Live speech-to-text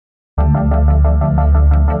What's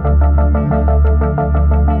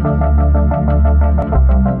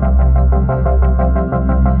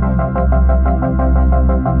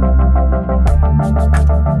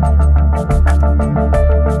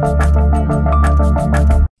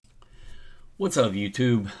up,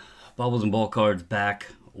 YouTube? Bubbles and Ball Cards back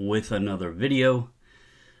with another video.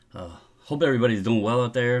 Hope everybody's doing well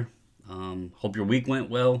out there. Hope your week went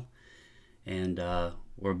well. And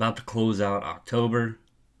we're about to close out October.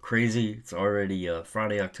 Crazy. It's already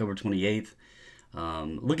Friday, October 28th.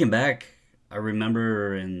 Looking back, I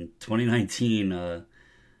remember in 2019,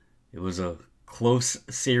 it was a close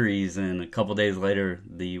series, and a couple days later,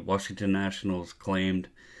 the Washington Nationals claimed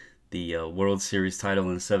the World Series title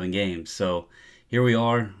in 7 games. So here we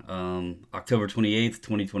are, October 28th,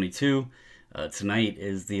 2022. Tonight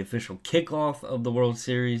is the official kickoff of the World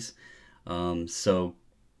Series. So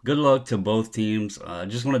good luck to both teams. I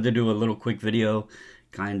just wanted to do a little quick video,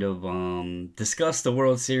 kind of discuss the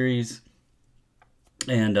World Series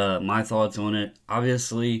and my thoughts on it.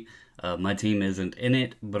 Obviously, my team isn't in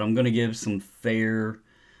it, but I'm going to give some fair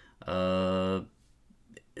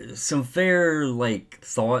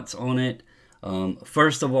thoughts on it.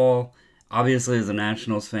 First of all, obviously as a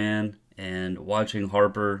Nationals fan and watching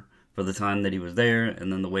Harper for the time that he was there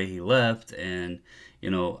and then the way he left, and you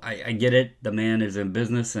know, I get it, the man is in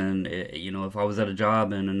business, and you know, if I was at a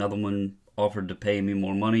job and another one offered to pay me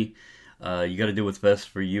more money, you got to do what's best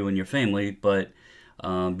for you and your family. But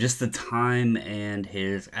just the time and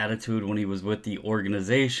his attitude when he was with the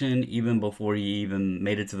organization, even before he even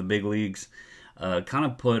made it to the big leagues, kind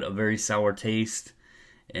of put a very sour taste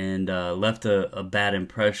and left a bad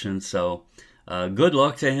impression. So good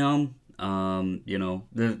luck to him. You know,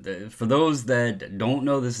 for those that don't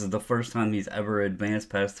know, this is the first time he's ever advanced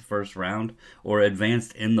past the first round or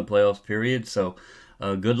advanced in the playoffs, period. So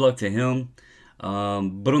good luck to him.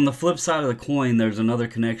 But on the flip side of the coin, there's another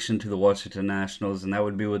connection to the Washington Nationals, and that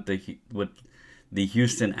would be with the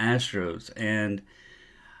Houston Astros. And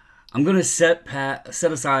I'm going to set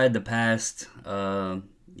aside the past,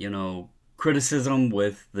 you know, criticism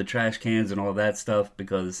with the trash cans and all that stuff,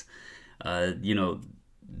 because, you know,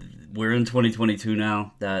 we're in 2022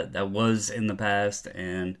 now. That was in the past,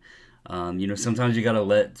 and, you know, sometimes you got to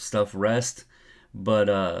let stuff rest.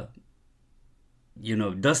 But, you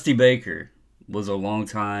know, Dusty Baker was a long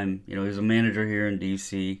time, you know, he was a manager here in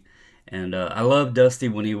D.C., and I loved Dusty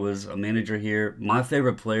when he was a manager here. My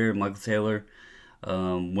favorite player, Michael Taylor,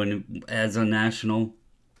 when as a National,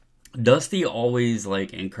 Dusty always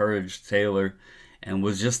like encouraged Taylor and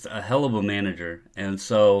was just a hell of a manager. And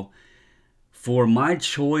so for my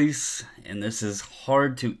choice, and this is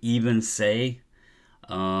hard to even say,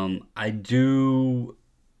 I do,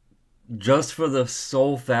 just for the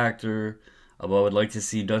sole factor of I would like to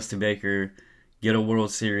see Dusty Baker get a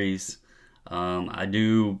World Series, I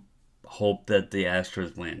do hope that the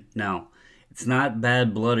Astros win. Now, it's not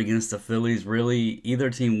bad blood against the Phillies, really. Either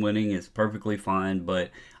team winning is perfectly fine, but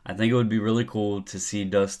I think it would be really cool to see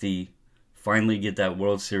Dusty finally get that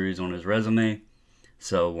World Series on his resume.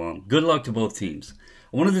 So, good luck to both teams.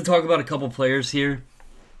 I wanted to talk about a couple players here,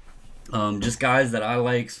 just guys that I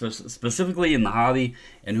like specifically in the hobby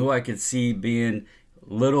and who I could see being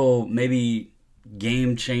little, maybe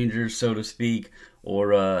game changers, so to speak,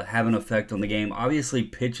 or have an effect on the game. Obviously,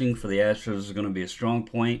 pitching for the Astros is going to be a strong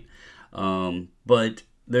point. But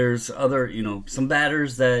there's other, you know, some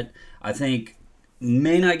batters that I think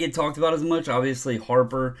may not get talked about as much. Obviously,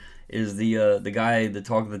 Harper is the guy, the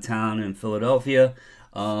talk of the town in Philadelphia.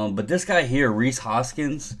 But this guy here, Rhys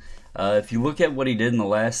Hoskins, if you look at what he did in the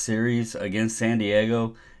last series against San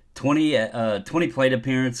Diego, 20 plate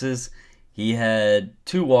appearances, he had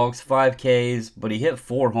 2 walks, 5 Ks, but he hit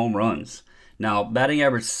 4 home runs. Now, batting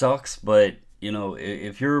average sucks, but, you know,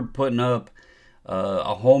 if you're putting up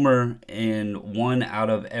a homer in 1 out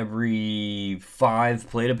of every 5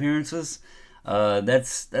 plate appearances,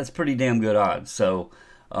 that's pretty damn good odds. So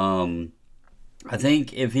I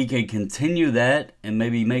think if he can continue that and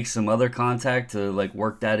maybe make some other contact to like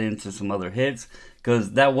work that into some other hits,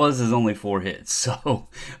 because that was his only 4 hits. So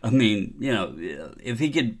I mean, you know, if he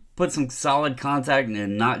could put some solid contact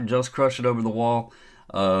and not just crush it over the wall,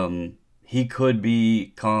 he could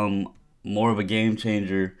become more of a game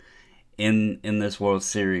changer in this World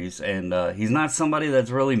Series. And he's not somebody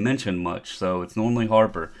that's really mentioned much, so it's normally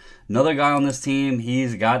Harper. Another guy on this team,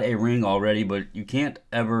 he's got a ring already, but you can't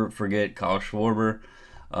ever forget Kyle Schwarber.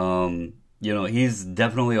 You know, he's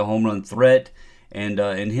definitely a home run threat. And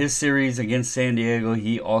in his series against San Diego,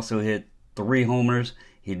 he also hit 3 homers.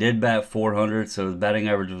 He did bat .400, so his batting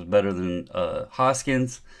average was better than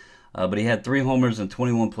Hoskins. But he had 3 homers and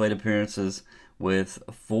 21 plate appearances with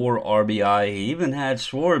 4 RBI. He even had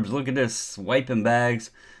Schwartz, look at this, swiping bags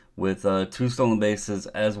with 2 stolen bases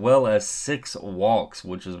as well as 6 walks,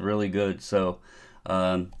 which is really good. So,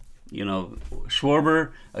 you know,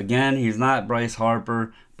 Schwarber, again, he's not Bryce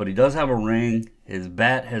Harper, but he does have a ring. His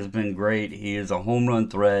bat has been great. He is a home run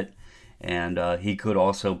threat, and he could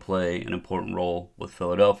also play an important role with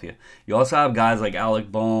Philadelphia. You also have guys like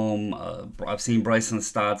Alec Bohm. I've seen Bryson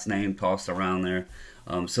Stott's name tossed around there.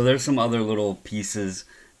 So there's some other little pieces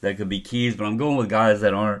that could be keys, but I'm going with guys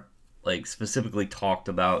that aren't like specifically talked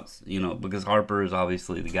about, you know, because Harper is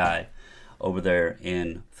obviously the guy over there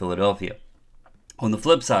in Philadelphia. On the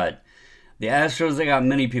flip side, the Astros, they got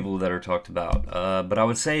many people that are talked about. But I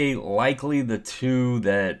would say likely the 2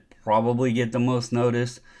 that probably get the most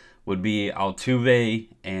notice would be Altuve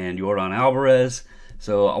and Yordan Alvarez.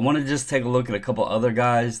 So I want to just take a look at a couple other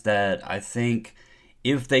guys that I think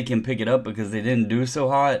if they can pick it up, because they didn't do so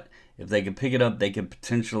hot, if they can pick it up, they could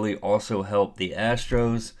potentially also help the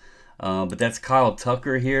Astros. But that's Kyle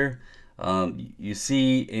Tucker here. You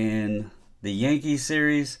see in the Yankees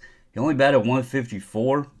series, he only batted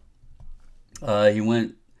 154. He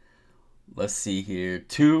went, let's see here,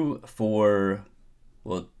 2 for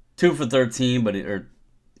 13, but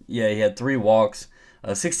he had 3 walks,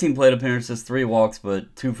 16 plate appearances, 3 walks,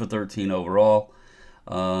 but 2 for 13 overall,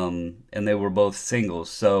 and they were both singles.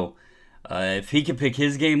 So if he can pick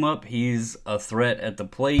his game up, he's a threat at the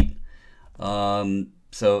plate.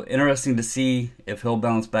 So interesting to see if he'll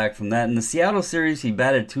bounce back from that. In the Seattle series, he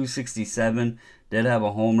batted 267, did have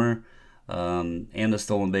a homer and a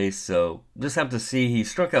stolen base. So just have to see. He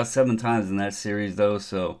struck out 7 times in that series, though.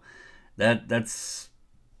 So that's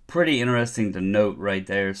pretty interesting to note right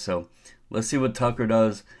there. So let's see what Tucker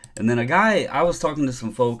does. And then a guy, I was talking to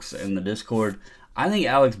some folks in the Discord. I think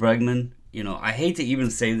Alex Bregman, you know, I hate to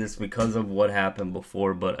even say this because of what happened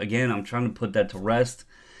before, but again, I'm trying to put that to rest.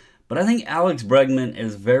 But I think Alex Bregman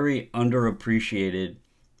is very underappreciated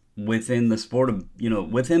within the sport of, you know,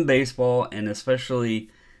 within baseball and especially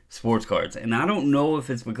sports cards. And I don't know if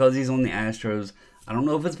it's because he's on the Astros. I don't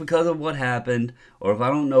know if it's because of what happened, or if I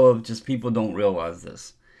don't know if just people don't realize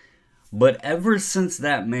this. But ever since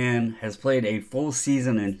that man has played a full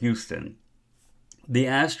season in Houston, the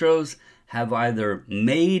Astros have either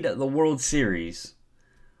made the World Series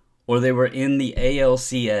or they were in the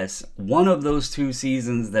ALCS. One of those 2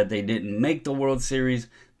 seasons that they didn't make the World Series,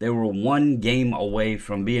 they were 1 game away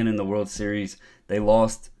from being in the World Series. They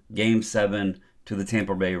lost Game 7 to the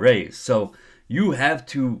Tampa Bay Rays. So you have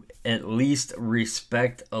to at least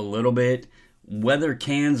respect a little bit, whether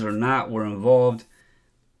cans or not were involved.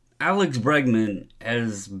 Alex Bregman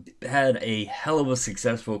has had a hell of a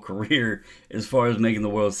successful career as far as making the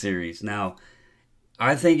World Series. Now,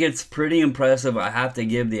 I think it's pretty impressive. I have to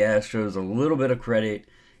give the Astros a little bit of credit.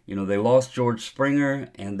 You know, they lost George Springer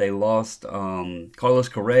and they lost Carlos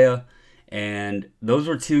Correa, and those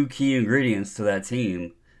were 2 key ingredients to that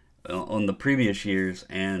team on the previous years,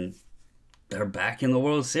 and they're back in the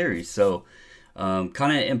World Series. So, kind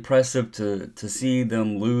of impressive to see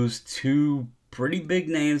them lose 2 pretty big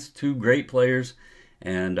names, 2 great players,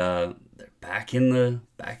 and they're back in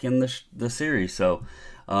the series. So.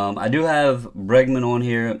 I do have Bregman on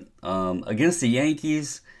here. Against the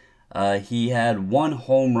Yankees, he had 1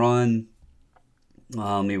 home run.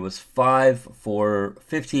 He was 5 for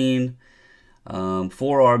 15, 4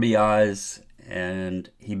 RBIs, and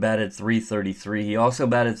he batted 333. He also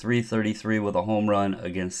batted 333 with a home run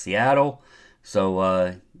against Seattle.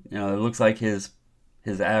 So, you know, it looks like his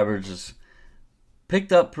average is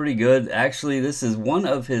picked up pretty good. Actually, this is one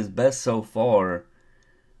of his best so far.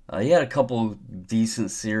 He had a couple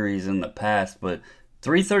decent series in the past, but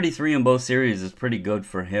 333 in both series is pretty good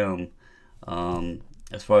for him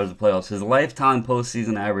as far as the playoffs. His lifetime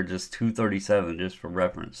postseason average is 237, just for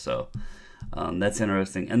reference. So that's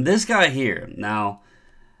interesting. And this guy here, now,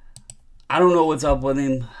 I don't know what's up with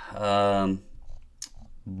him,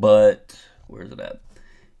 but where's it at?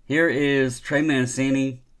 Here is Trey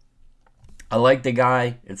Mancini. I like the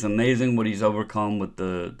guy. It's amazing what he's overcome with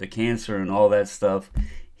the cancer and all that stuff.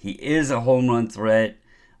 He is a home run threat.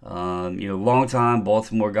 You know, long-time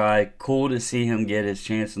Baltimore guy. Cool to see him get his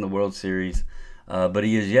chance in the World Series. But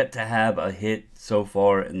he has yet to have a hit so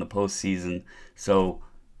far in the postseason. So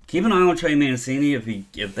keep an eye on Trey Mancini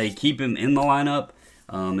if they keep him in the lineup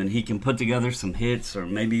and he can put together some hits or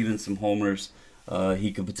maybe even some homers.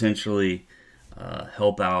 He could potentially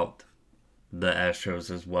help out the Astros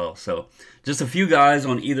as well. So just a few guys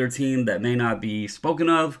on either team that may not be spoken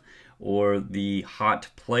of, or the hot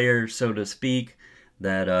player, so to speak,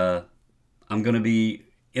 that I'm going to be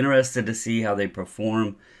interested to see how they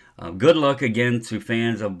perform. Good luck again to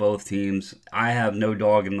fans of both teams. I have no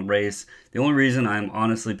dog in the race. The only reason I'm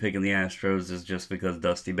honestly picking the Astros is just because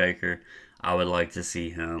Dusty Baker. I would like to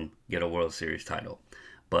see him get a World Series title.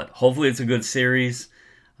 But hopefully it's a good series.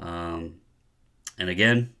 And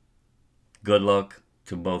again, good luck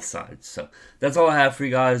to both sides. So that's all I have for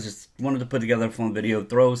you guys. Just wanted to put together a fun video,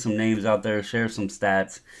 throw some names out there, share some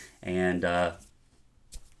stats, and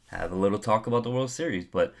have a little talk about the World Series.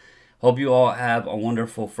 But hope you all have a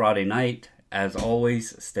wonderful Friday night. As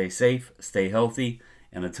always, stay safe, stay healthy,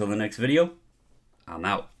 and until the next video, I'm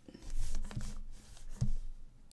out.